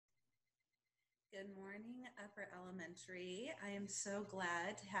Good morning, Upper Elementary. I am so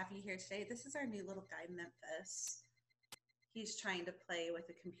glad to have you here today. This is our new little guy, Memphis. He's trying to play with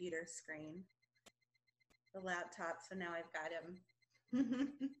the computer screen, the laptop, so now I've got him.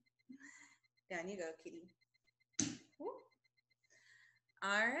 Down you go, kitty. Woo.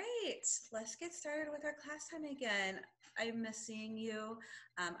 All right, let's get started with our class time again. I miss seeing you.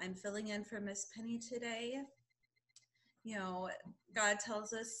 I'm filling in for Miss Penny today. You know, God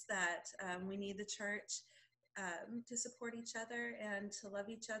tells us that we need the church to support each other and to love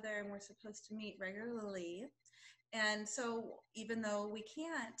each other, and we're supposed to meet regularly. And so even though we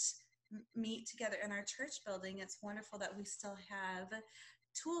can't meet together in our church building, it's wonderful that we still have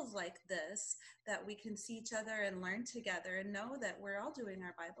tools like this that we can see each other and learn together and know that we're all doing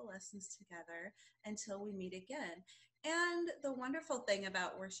our Bible lessons together until we meet again. And the wonderful thing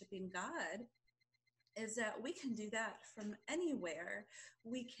about worshiping God is that we can do that from anywhere.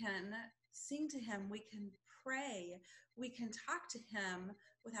 We can sing to him, we can pray, we can talk to him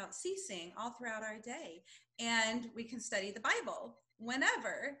without ceasing all throughout our day, and we can study the Bible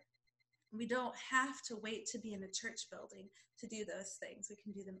whenever. We don't have to wait to be in a church building to do those things. We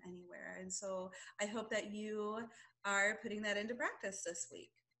can do them anywhere. And so I hope that you are putting that into practice this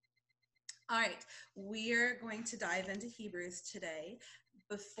week. All right, we're going to dive into Hebrews today.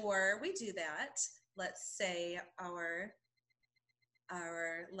 Before we do that, let's say our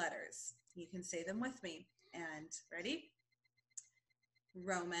letters. You can say them with me. And ready?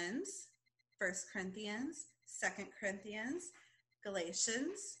 Romans, 1 Corinthians, 2 Corinthians,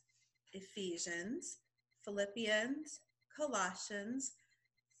 Galatians, Ephesians, Philippians, Colossians,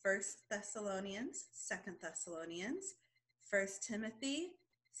 1 Thessalonians, 2 Thessalonians, 1 Timothy,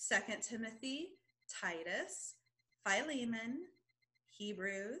 2 Timothy, Titus, Philemon,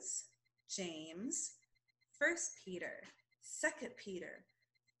 Hebrews, James, 1 Peter, 2 Peter,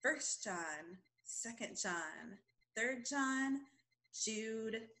 1 John, 2 John, 3 John,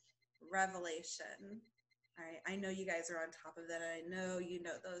 Jude, Revelation. All right, I know you guys are on top of that. I know you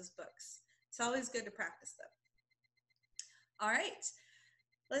know those books. It's always good to practice them. All right,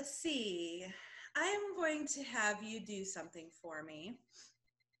 let's see. I'm going to have you do something for me.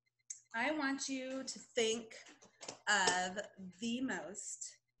 I want you to think of the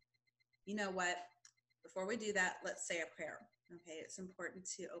most, you know what, before we do that, let's say a prayer. Okay, it's important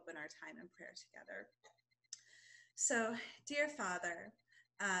to open our time in prayer together. So, dear Father,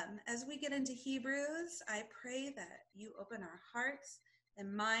 as we get into Hebrews, I pray that you open our hearts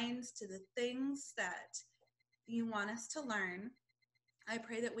and minds to the things that you want us to learn. I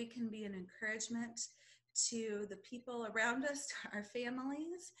pray that we can be an encouragement to the people around us, to our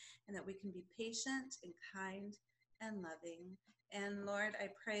families, and that we can be patient and kind and loving. And Lord, I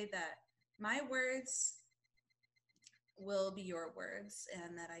pray that my words will be your words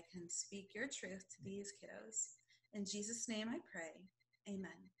and that I can speak your truth to these kiddos. In Jesus' name I pray.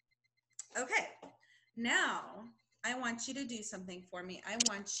 Amen. Okay, now I want you to do something for me. I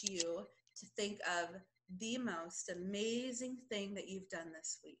want you to think of the most amazing thing that you've done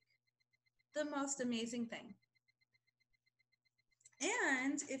this week. The most amazing thing.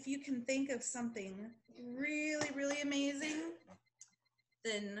 And if you can think of something really, really amazing,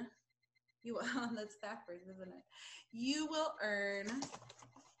 then you will, that's backwards, isn't it? You will earn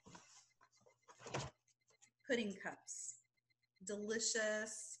pudding cups.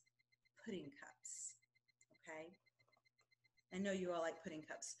 Delicious pudding cups. Okay? I know you all like pudding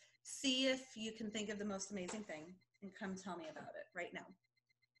cups. See if you can think of the most amazing thing and come tell me about it right now.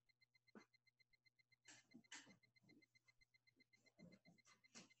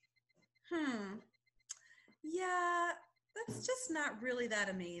 Yeah, that's just not really that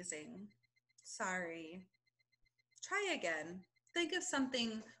amazing. Sorry. Try again. Think of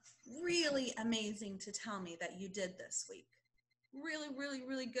something really amazing to tell me that you did this week. Really, really,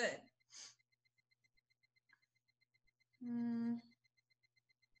 really good.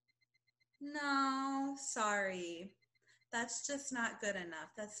 No, sorry. That's just not good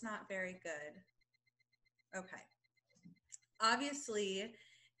enough. That's not very good. Okay. Obviously,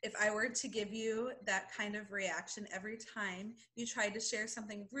 if I were to give you that kind of reaction every time you tried to share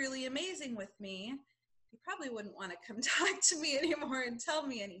something really amazing with me, you probably wouldn't want to come talk to me anymore and tell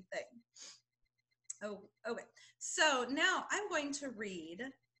me anything. Oh, okay. So now I'm going to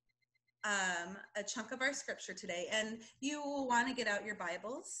read a chunk of our scripture today, and you will want to get out your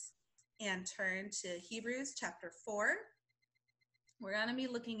Bibles and turn to Hebrews chapter 4. We're going to be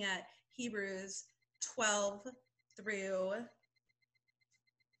looking at Hebrews 12 through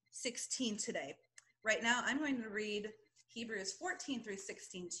 16 today. Right now, I'm going to read Hebrews 14 through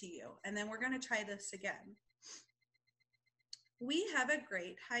 16 to you, and then we're going to try this again. We have a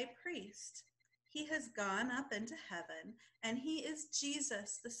great high priest. He has gone up into heaven, and he is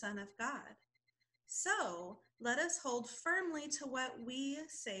Jesus, the Son of God. So let us hold firmly to what we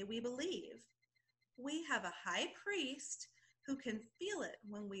say we believe. We have a high priest who can feel it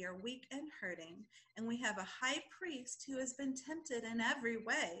when we are weak and hurting, and we have a high priest who has been tempted in every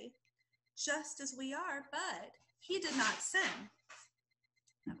way, just as we are, but he did not sin.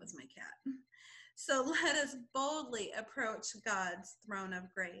 That was my cat. So let us boldly approach God's throne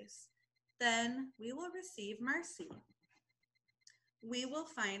of grace. Then we will receive mercy. We will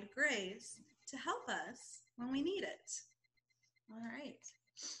find grace to help us when we need it. All right.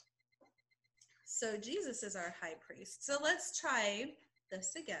 So Jesus is our high priest. So let's try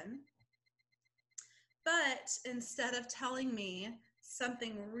this again. But instead of telling me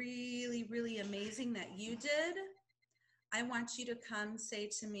something really, really amazing that you did, I want you to come say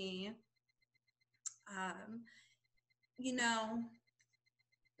to me,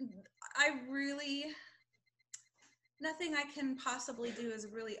 nothing I can possibly do is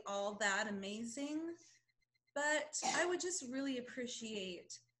really all that amazing, but I would just really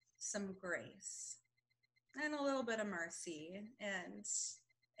appreciate some grace and a little bit of mercy, and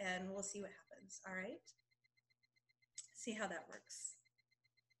we'll see what happens. All right? See how that works.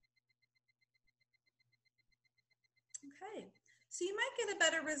 Okay. So you might get a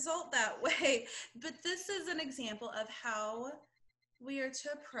better result that way, but this is an example of how we are to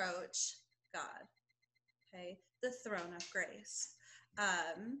approach God, okay? The throne of grace.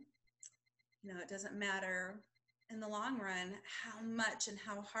 It doesn't matter in the long run how much and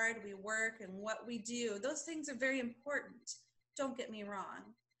how hard we work and what we do. Those things are very important. Don't get me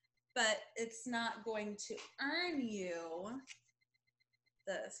wrong, but it's not going to earn you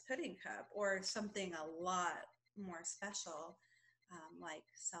this pudding cup or something a lot more special, like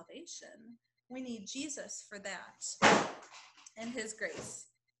salvation. We need Jesus for that and his grace.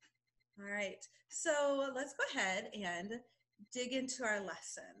 All right, so let's go ahead and dig into our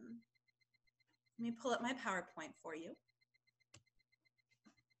lesson. Let me pull up my PowerPoint for you.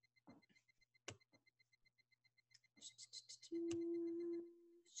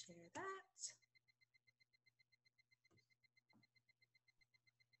 Share that.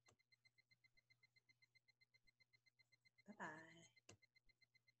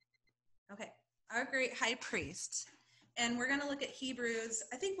 Okay, our great high priest. And we're going to look at Hebrews.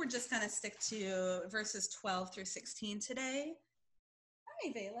 I think we're just going to stick to verses 12 through 16 today.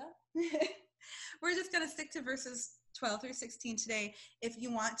 Hi, Vela. We're just going to stick to verses 12 through 16 today. If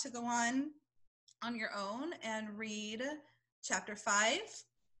you want to go on your own and read chapter 5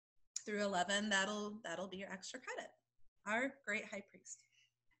 through 11, that'll be your extra credit. Our great high priest.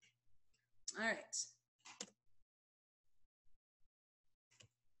 All right.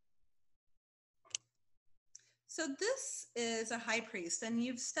 So this is a high priest, and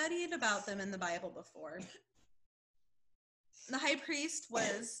you've studied about them in the Bible before. The high priest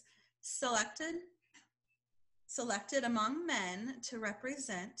was selected among men to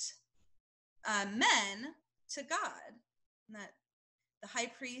represent men to God. And that the high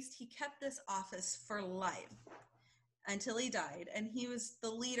priest, he kept this office for life until he died, and he was the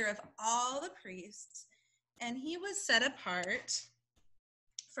leader of all the priests, and he was set apart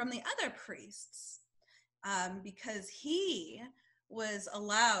from the other priests. Because he was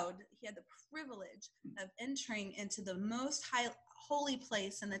allowed, he had the privilege of entering into the most holy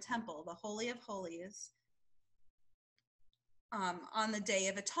place in the temple, the Holy of Holies, on the Day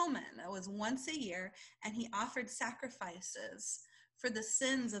of Atonement. That was once a year, and he offered sacrifices for the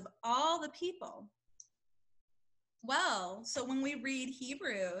sins of all the people. Well, so when we read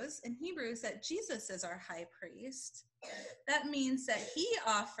Hebrews, that Jesus is our high priest, that means that he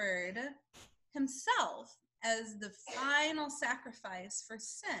offered himself as the final sacrifice for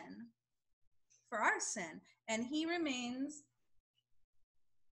sin, for our sin, and he remains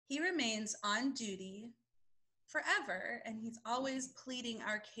on duty forever, and he's always pleading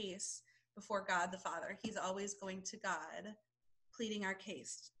our case before God the Father. He's always going to God, pleading our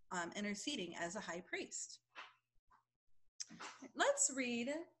case, interceding as a high priest. Let's read.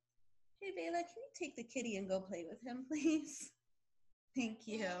 Hey, Vela, can you take the kitty and go play with him, please? Thank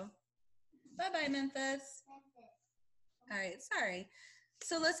you. Bye-bye, Memphis. All right, sorry.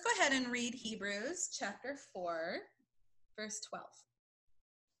 So let's go ahead and read Hebrews chapter 4, verse 12.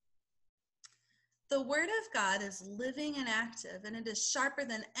 The word of God is living and active, and it is sharper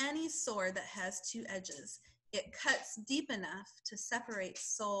than any sword that has two edges. It cuts deep enough to separate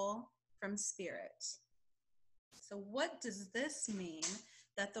soul from spirit. So what does this mean,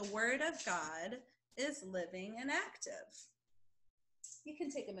 that the word of God is living and active? You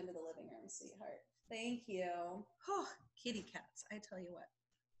can take him into the living room, sweetheart. Thank you. Oh, kitty cats, I tell you what.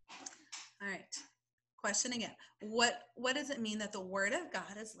 All right. Question again. What does it mean that the Word of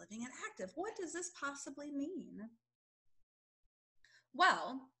God is living and active? What does this possibly mean?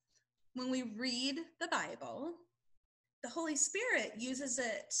 Well, when we read the Bible, the Holy Spirit uses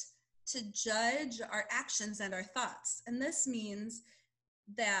it to judge our actions and our thoughts. And this means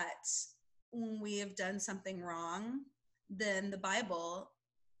that when we have done something wrong, then the Bible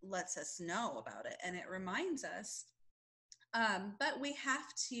lets us know about it and it reminds us. But we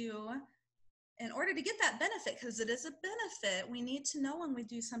have to, in order to get that benefit, because it is a benefit, we need to know when we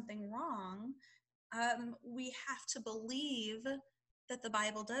do something wrong. We have to believe that the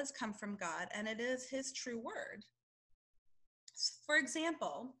Bible does come from God and it is His true word. For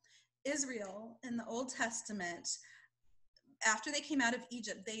example, Israel in the Old Testament, after they came out of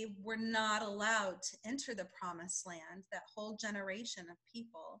Egypt, they were not allowed to enter the promised land, that whole generation of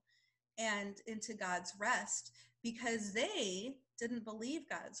people, and into God's rest because they didn't believe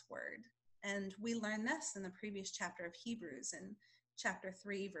God's word. And we learned this in the previous chapter of Hebrews, in chapter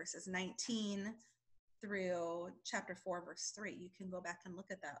 3, verses 19 through chapter 4, verse 3. You can go back and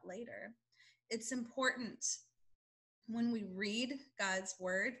look at that later. It's important when we read God's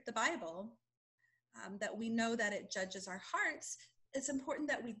word, the Bible, that we know that it judges our hearts. It's important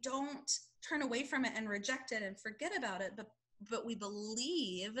that we don't turn away from it and reject it and forget about it, but we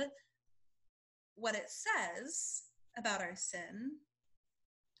believe what it says about our sin,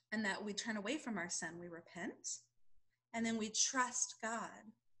 and that we turn away from our sin. We repent, and then we trust God.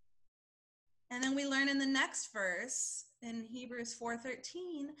 And then we learn in the next verse in Hebrews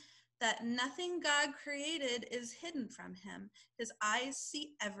 4:13 that nothing God created is hidden from Him. His eyes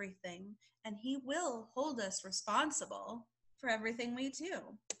see everything, and He will hold us responsible for everything we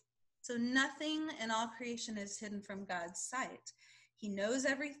do. So nothing in all creation is hidden from God's sight. He knows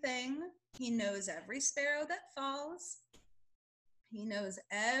everything. He knows every sparrow that falls. He knows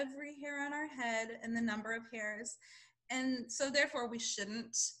every hair on our head and the number of hairs. And so therefore we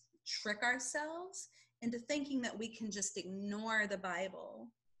shouldn't trick ourselves into thinking that we can just ignore the Bible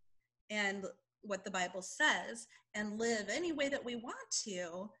and what the Bible says and live any way that we want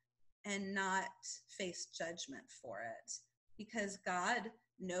to and not face judgment for it, because God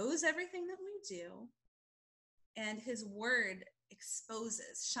knows everything that we do, and His word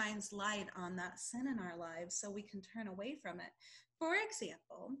exposes, shines light on that sin in our lives so we can turn away from it. For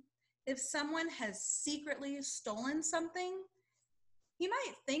example, if someone has secretly stolen something, he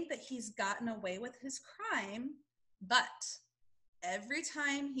might think that he's gotten away with his crime, but every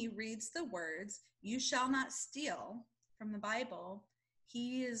time he reads the words, "You shall not steal," from the Bible,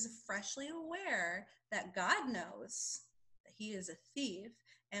 he is freshly aware that God knows that he is a thief,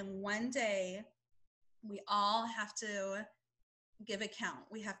 and one day we all have to give account.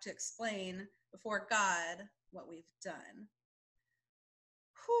 We have to explain before God what we've done.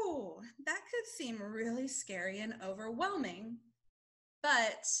 Whew, that could seem really scary and overwhelming,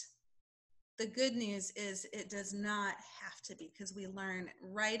 but the good news is it does not have to be, because we learn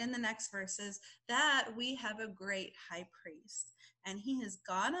right in the next verses that we have a great high priest, and he has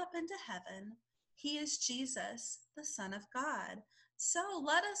gone up into heaven. He is Jesus, the Son of God. So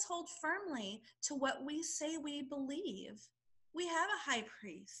let us hold firmly to what we say we believe. We have a high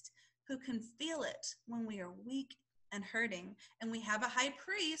priest who can feel it when we are weak and hurting, and we have a high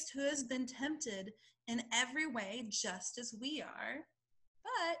priest who has been tempted in every way just as we are,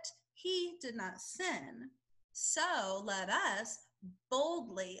 but he did not sin. So let us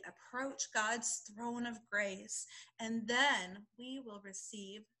boldly approach God's throne of grace, and then we will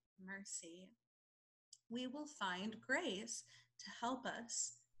receive mercy. We will find grace to help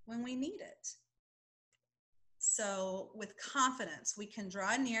us when we need it. So with confidence, we can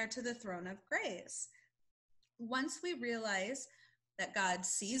draw near to the throne of grace. Once we realize that God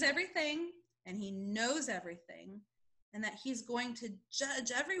sees everything and He knows everything, and that He's going to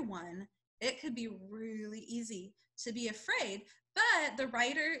judge everyone, it could be really easy to be afraid. But the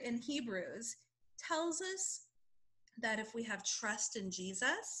writer in Hebrews tells us that if we have trust in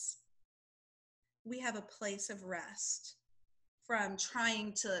Jesus, we have a place of rest from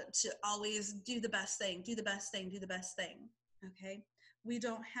trying to always do the best thing, okay? We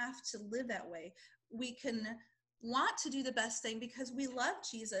don't have to live that way. We can want to do the best thing because we love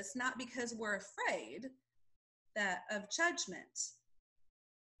Jesus, not because we're afraid of judgment.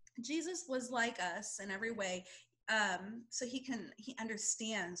 Jesus was like us in every way, so he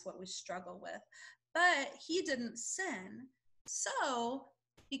understands what we struggle with, but he didn't sin. So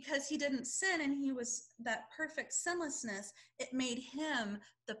because he didn't sin and he was that perfect sinlessness, it made him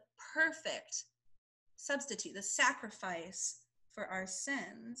the perfect substitute, the sacrifice for our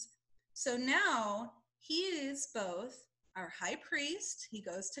sins. So now he is both our high priest, he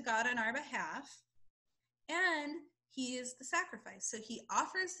goes to God on our behalf, and he is the sacrifice. So he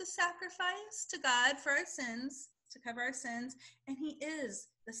offers the sacrifice to God for our sins, to cover our sins, and he is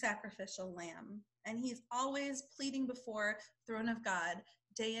the sacrificial lamb. And he's always pleading before the throne of God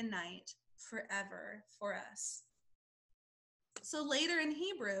day and night forever for us. So later in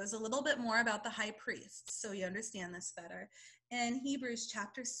Hebrews, a little bit more about the high priest, so you understand this better. In Hebrews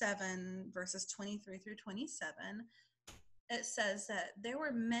chapter 7, verses 23 through 27, it says that there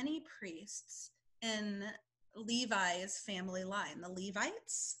were many priests in Levi's family line. The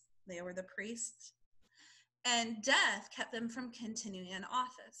Levites, they were the priests, and death kept them from continuing in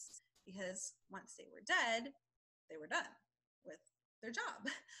office because once they were dead, they were done with their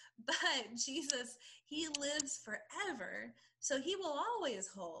job. But Jesus, he lives forever, so he will always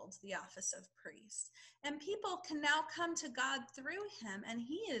hold the office of priest. And people can now come to God through him, and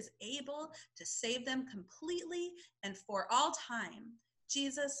he is able to save them completely and for all time.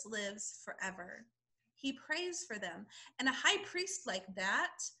 Jesus lives forever. He prays for them. And a high priest like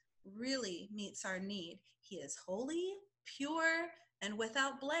that really meets our need. He is holy, pure, and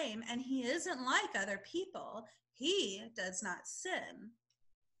without blame, and he isn't like other people. He does not sin.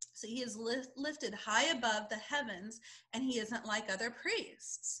 So he is lifted high above the heavens, and he isn't like other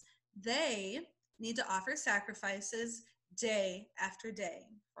priests. They need to offer sacrifices day after day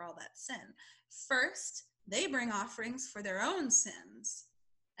for all that sin. First, they bring offerings for their own sins,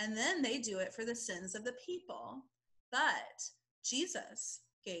 and then they do it for the sins of the people. But Jesus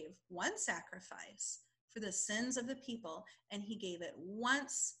gave one sacrifice for the sins of the people, and he gave it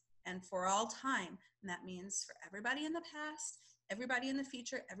once and for all time. And that means for everybody in the past, everybody in the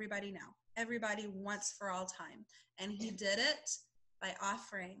future, everybody now, everybody once for all time. And he did it by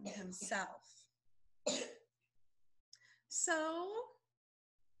offering himself. So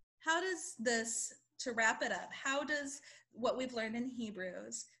how does this, to wrap it up, how does what we've learned in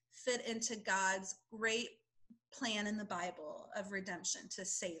Hebrews fit into God's great plan in the Bible of redemption to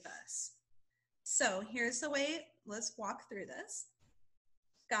save us? So here's the way, let's walk through this.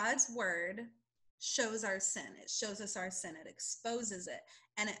 God's word shows our sin. It shows us our sin. It exposes it.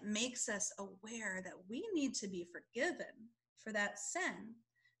 And it makes us aware that we need to be forgiven for that sin.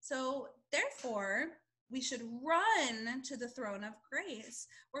 So therefore, we should run to the throne of grace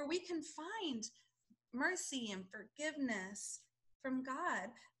where we can find mercy and forgiveness from God.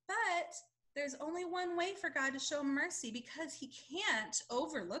 But there's only one way for God to show mercy, because he can't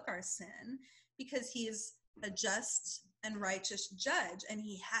overlook our sin, because he is a just and righteous judge, and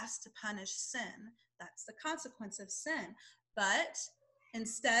he has to punish sin. That's the consequence of sin. But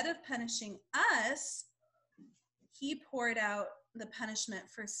instead of punishing us, he poured out the punishment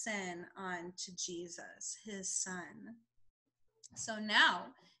for sin onto Jesus, his son. So now,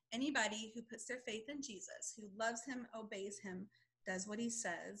 anybody who puts their faith in Jesus, who loves him, obeys him, does what he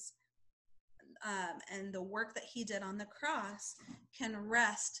says, and the work that he did on the cross, can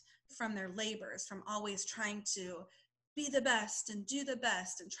rest from their labors, from always trying to be the best and do the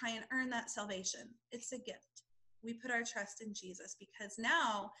best and try and earn that salvation. It's a gift. We put our trust in Jesus because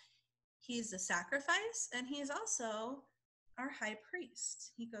now he's the sacrifice, and he is also our high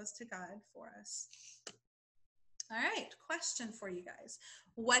priest. He goes to God for us. All right, question for you guys.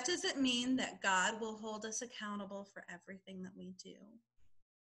 What does it mean that God will hold us accountable for everything that we do?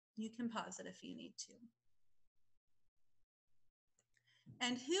 You can pause it if you need to.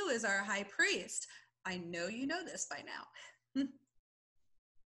 And who is our high priest? I know you know this by now.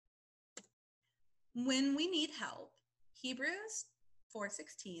 When we need help, Hebrews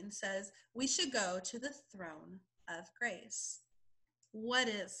 4:16 says we should go to the throne of grace. What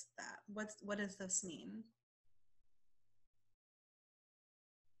is that? What does this mean?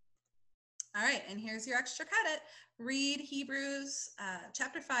 All right, and here's your extra credit. Read Hebrews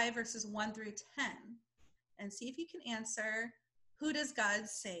chapter 5, verses 1 through 10, and see if you can answer, who does God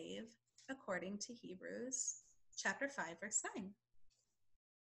save according to Hebrews chapter 5, verse 9?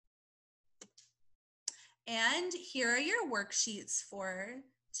 And here are your worksheets for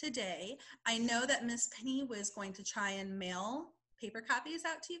today. I know that Miss Penny was going to try and mail paper copies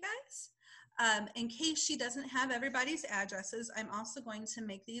out to you guys. In case she doesn't have everybody's addresses, I'm also going to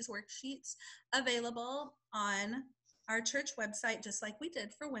make these worksheets available on our church website, just like we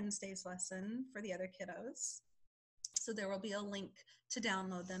did for Wednesday's lesson for the other kiddos. So there will be a link to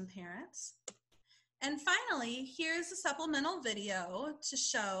download them, parents. And finally, here's a supplemental video to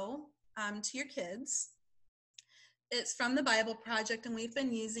show to your kids. It's from the Bible Project, and we've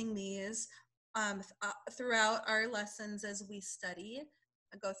been using these throughout our lessons as we study.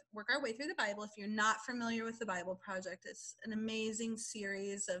 Work our way through the Bible. If you're not familiar with the Bible Project, it's an amazing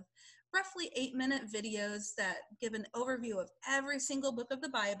series of roughly 8-minute videos that give an overview of every single book of the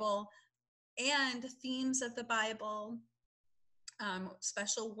Bible and themes of the Bible,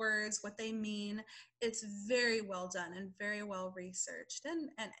 special words, what they mean. It's very well done and very well researched and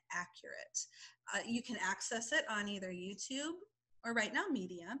accurate. You can access it on either YouTube or Right Now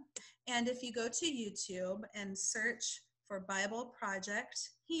Media. And if you go to YouTube and search for Bible Project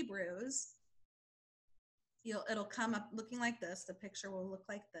Hebrews, it'll come up looking like this. The picture will look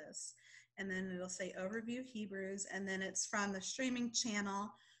like this. And then it'll say Overview Hebrews. And then it's from the streaming channel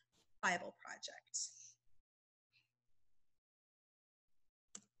Bible Project.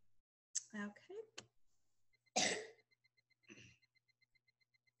 Okay.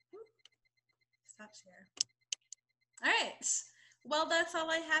 Stop share. All right. Well, that's all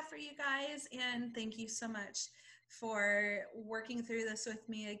I have for you guys. And thank you so much for working through this with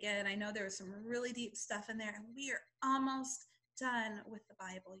me again. I know there was some really deep stuff in there, and we are almost done with the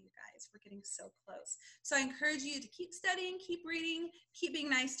Bible, you guys. We're getting so close. So I encourage you to keep studying, keep reading, keep being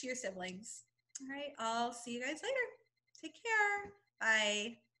nice to your siblings. All right. I'll see you guys later. Take care.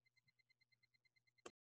 Bye.